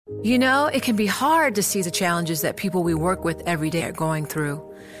You know, it can be hard to see the challenges that people we work with every day are going through.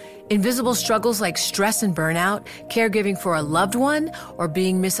 Invisible struggles like stress and burnout, caregiving for a loved one, or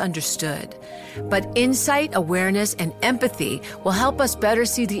being misunderstood. But insight, awareness, and empathy will help us better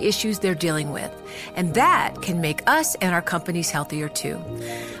see the issues they're dealing with. And that can make us and our companies healthier too.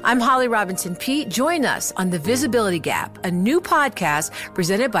 I'm Holly Robinson Peete. Join us on The Visibility Gap, a new podcast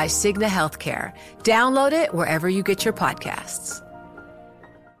presented by Cigna Healthcare. Download it wherever you get your podcasts.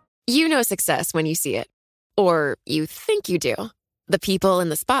 You know success when you see it. Or you think you do. The people in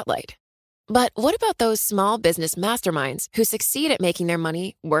the spotlight. But what about those small business masterminds who succeed at making their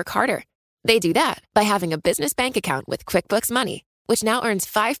money work harder? They do that by having a business bank account with QuickBooks Money, which now earns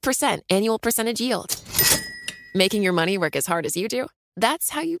 5% annual percentage yield. Making your money work as hard as you do?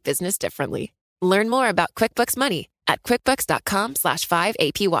 That's how you business differently. Learn more about QuickBooks Money at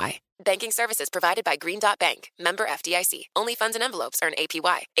quickbooks.com/5APY. Banking services provided by Green Dot Bank. Member FDIC. Only funds and envelopes earn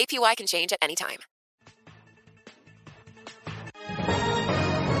APY. APY can change at any time.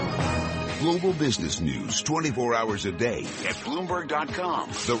 Global business news 24 hours a day at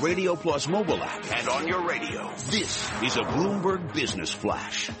Bloomberg.com, the Radio Plus mobile app, and on your radio. This is a Bloomberg Business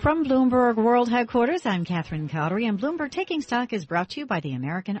Flash. From Bloomberg World Headquarters, I'm Catherine Cowdery, and Bloomberg Taking Stock is brought to you by the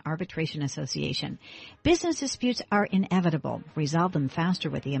American Arbitration Association. Business disputes are inevitable. Resolve them faster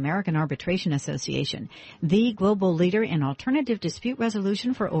with the American Arbitration Association, the global leader in alternative dispute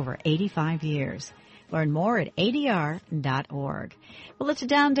resolution for over 85 years. Learn more at adr.org. Well, it's a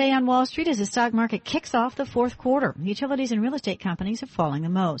down day on Wall Street as the stock market kicks off the fourth quarter. Utilities and real estate companies are falling the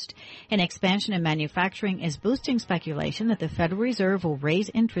most. An expansion in manufacturing is boosting speculation that the Federal Reserve will raise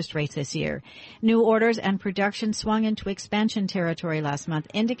interest rates this year. New orders and production swung into expansion territory last month,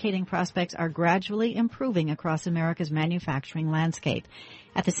 indicating prospects are gradually improving across America's manufacturing landscape.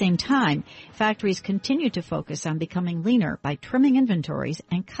 At the same time, factories continue to focus on becoming leaner by trimming inventories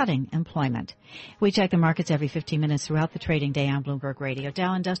and cutting employment. We check the markets every 15 minutes throughout the trading day on Bloomberg Radio.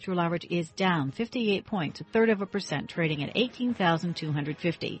 Dow Industrial Average is down 58 points, 1/3%, trading at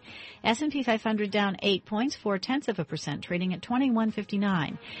 18,250. S&P 500 down 8 points, 0.4%, trading at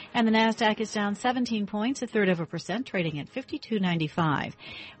 2159. And the Nasdaq is down 17 points, 1/3%, trading at 5295.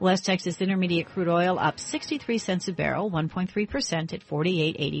 West Texas Intermediate crude oil up 63 cents a barrel, 1.3% at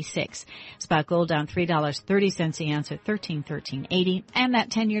 48.86. Spot gold down $3.30 a ounce at 13.80, and that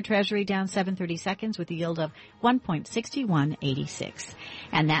 10-year Treasury down 7/30 seconds with a yield of 1.6186.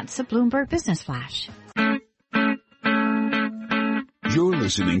 And that's a Bloomberg Business Flash. You're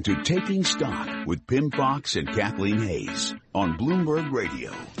listening to Taking Stock with Pim Fox and Kathleen Hayes on Bloomberg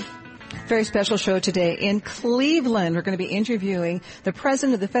Radio. Very special show today in Cleveland. We're going to be interviewing the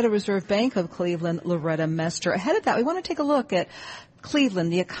president of the Federal Reserve Bank of Cleveland, Loretta Mester. Ahead of that, we want to take a look at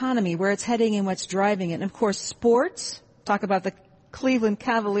Cleveland, the economy, where it's heading and what's driving it. And, of course, sports, talk about the Cleveland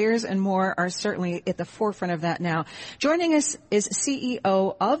Cavaliers and more are certainly at the forefront of that now. Joining us is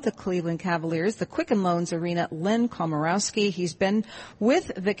CEO of the Cleveland Cavaliers, the Quicken Loans Arena, Len Komoroski. He's been with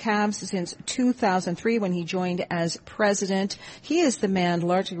the Cavs since 2003 when he joined as president. He is the man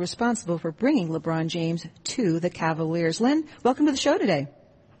largely responsible for bringing LeBron James to the Cavaliers. Len, welcome to the show today.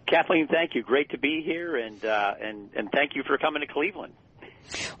 Kathleen, thank you. Great to be here, and thank you for coming to Cleveland.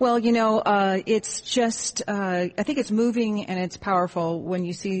 Well, you know, it's just, I think it's moving and it's powerful when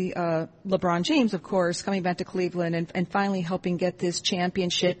you see LeBron James, of course, coming back to Cleveland and finally helping get this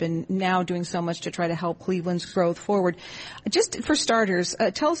championship and now doing so much to try to help Cleveland's growth forward. Just for starters,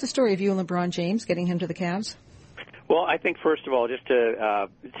 tell us the story of you and LeBron James getting him to the Cavs. Well, I think, first of all, just to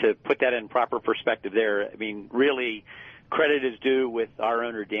put that in proper perspective there, I mean, really, credit is due with our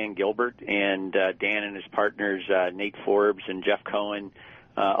owner, Dan Gilbert, and Dan and his partners, Nate Forbes and Jeff Cohen,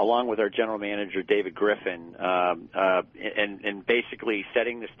 along with our general manager, David Griffin, and basically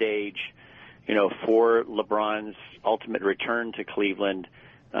setting the stage, you know, for LeBron's ultimate return to Cleveland,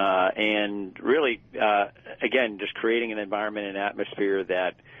 and really, again, just creating an environment and atmosphere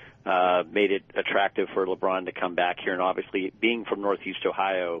that made it attractive for LeBron to come back here. And obviously, being from Northeast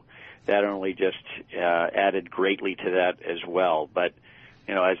Ohio, that only just added greatly to that as well. But,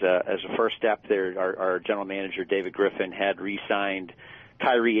 you know, as a first step there, our general manager, David Griffin, had re-signed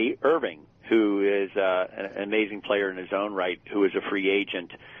Kyrie Irving, who is an amazing player in his own right, who was a free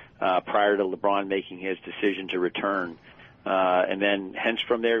agent prior to LeBron making his decision to return. And then, hence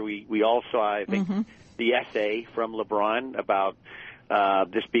from there, we all saw, I think, the essay from LeBron about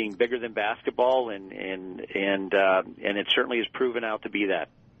this being bigger than basketball, and it certainly has proven out to be the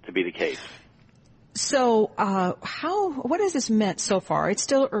case. So, what has this meant so far? It's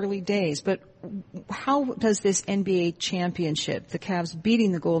still early days, but how does this NBA championship, the Cavs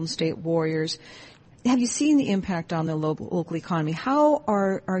beating the Golden State Warriors, have you seen the impact on the local economy? How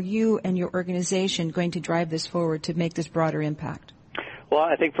are you and your organization going to drive this forward to make this broader impact? Well,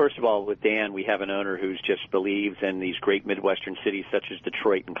 I think, first of all, with Dan, we have an owner who's just believes in these great Midwestern cities such as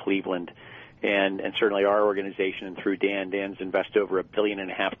Detroit and Cleveland. And certainly our organization, and through Dan's invested over $1.5 billion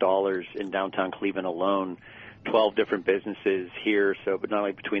in downtown Cleveland alone, 12 different businesses here. So, but not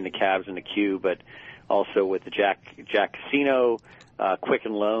only between the Cavs and the Q, but also with the Jack Casino.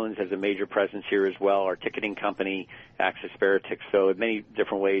 Quicken Loans has a major presence here as well. Our ticketing company, Access Veritix. So in many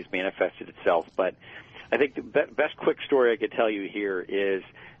different ways manifested itself. But I think the best quick story I could tell you here is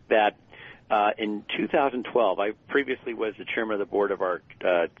that in 2012, I previously was the chairman of the board of our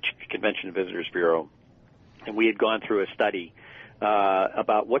Convention and Visitors Bureau, and we had gone through a study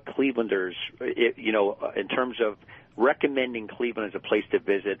about what Clevelanders, in terms of recommending Cleveland as a place to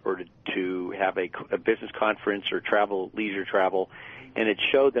visit or to have a business conference or leisure travel, and it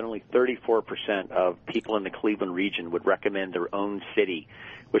showed that only 34% of people in the Cleveland region would recommend their own city,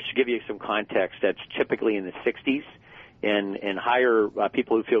 which, to give you some context, that's typically in the 60s. And higher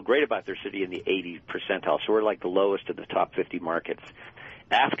people who feel great about their city in the 80th percentile. So we're like the lowest of the top 50 markets.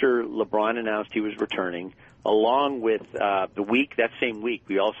 After LeBron announced he was returning, along with that same week,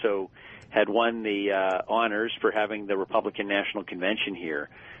 we also had won the honors for having the Republican National Convention here.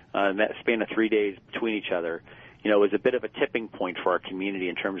 And that spanned 3 days between each other. It was a bit of a tipping point for our community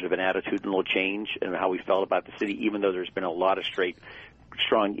in terms of an attitudinal change and how we felt about the city, even though there's been a lot of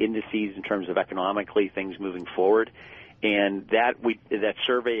strong indices in terms of economically things moving forward. And that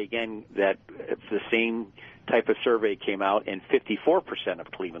survey, again, that the same type of survey came out, and 54% of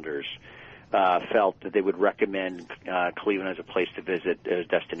Clevelanders felt that they would recommend Cleveland as a place to visit, as a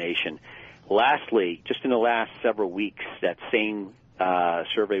destination. Lastly, just in the last several weeks, that same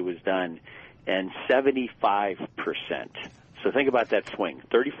survey was done, and 75%. So think about that swing,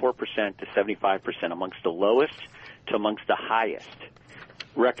 34% to 75%, amongst the lowest to amongst the highest,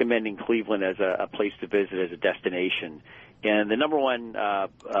 recommending Cleveland as a place to visit, as a destination. And the number one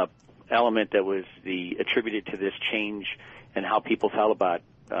element that was attributed to this change and how people felt about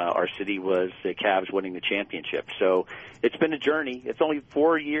our city was the Cavs winning the championship. So it's been a journey. It's only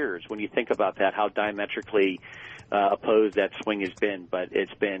 4 years when you think about that, how diametrically opposed that swing has been. But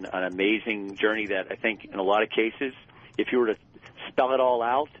it's been an amazing journey that I think in a lot of cases, if you were to spell it all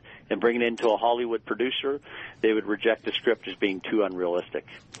out and bring it into a Hollywood producer, they would reject the script as being too unrealistic.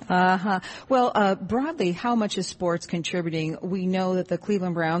 Well, broadly, how much is sports contributing? We know that the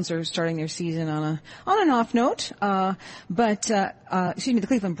Cleveland Browns are starting their season on an off note, the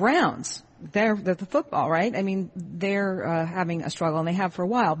Cleveland Browns, they're the football, right? I mean, they're having a struggle, and they have for a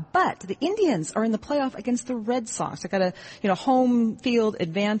while. But the Indians are in the playoff against the Red Sox. They got a home field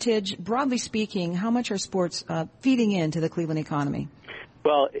advantage. Broadly speaking, how much are sports feeding into the Cleveland economy?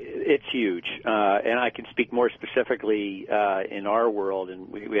 Well, it's huge, and I can speak more specifically in our world, and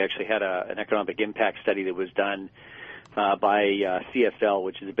we actually had an economic impact study that was done by CSL,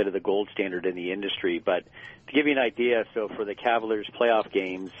 which is a bit of the gold standard in the industry. But to give you an idea, so for the Cavaliers playoff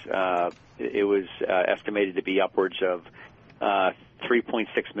games, it was estimated to be upwards of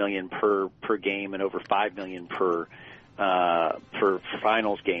 $3.6 million per game and over $5 million per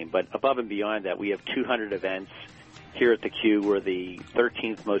finals game. But above and beyond that, we have 200 events. Here at the Q, we're the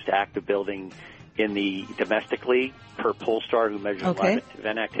 13th most active building in the domestically per Pollstar, who measures live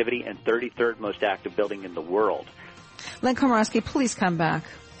event activity, and 33rd most active building in the world. Len Komoroski, please come back.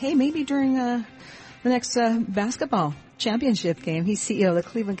 Hey, maybe during the next basketball championship game. He's CEO of the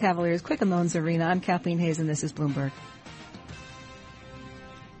Cleveland Cavaliers Quicken Loans Arena. I'm Kathleen Hayes, and this is Bloomberg.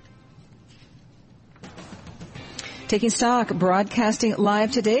 Taking stock, broadcasting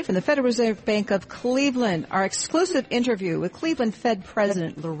live today from the Federal Reserve Bank of Cleveland. Our exclusive interview with Cleveland Fed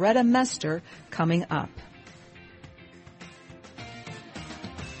President Loretta Mester coming up.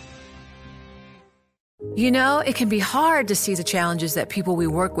 It can be hard to see the challenges that people we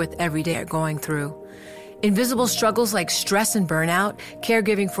work with every day are going through. Invisible struggles like stress and burnout,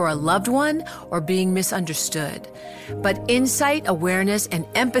 caregiving for a loved one, or being misunderstood. But insight, awareness, and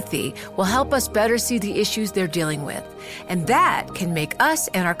empathy will help us better see the issues they're dealing with. And that can make us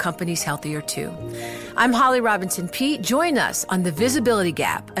and our companies healthier too. I'm Holly Robinson-Peete. Join us on The Visibility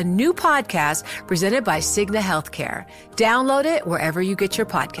Gap, a new podcast presented by Cigna Healthcare. Download it wherever you get your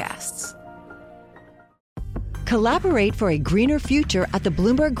podcasts. Collaborate for a greener future at the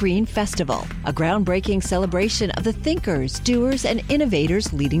Bloomberg Green Festival, a groundbreaking celebration of the thinkers, doers, and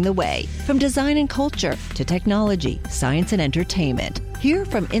innovators leading the way. From design and culture to technology, science, and entertainment. Hear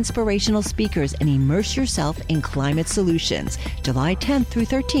from inspirational speakers and immerse yourself in climate solutions. July 10th through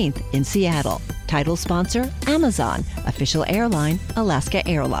 13th in Seattle. Title sponsor, Amazon. Official airline, Alaska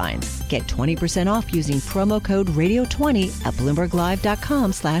Airlines. Get 20% off using promo code radio20 at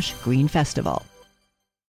BloombergLive.com/Green Festival.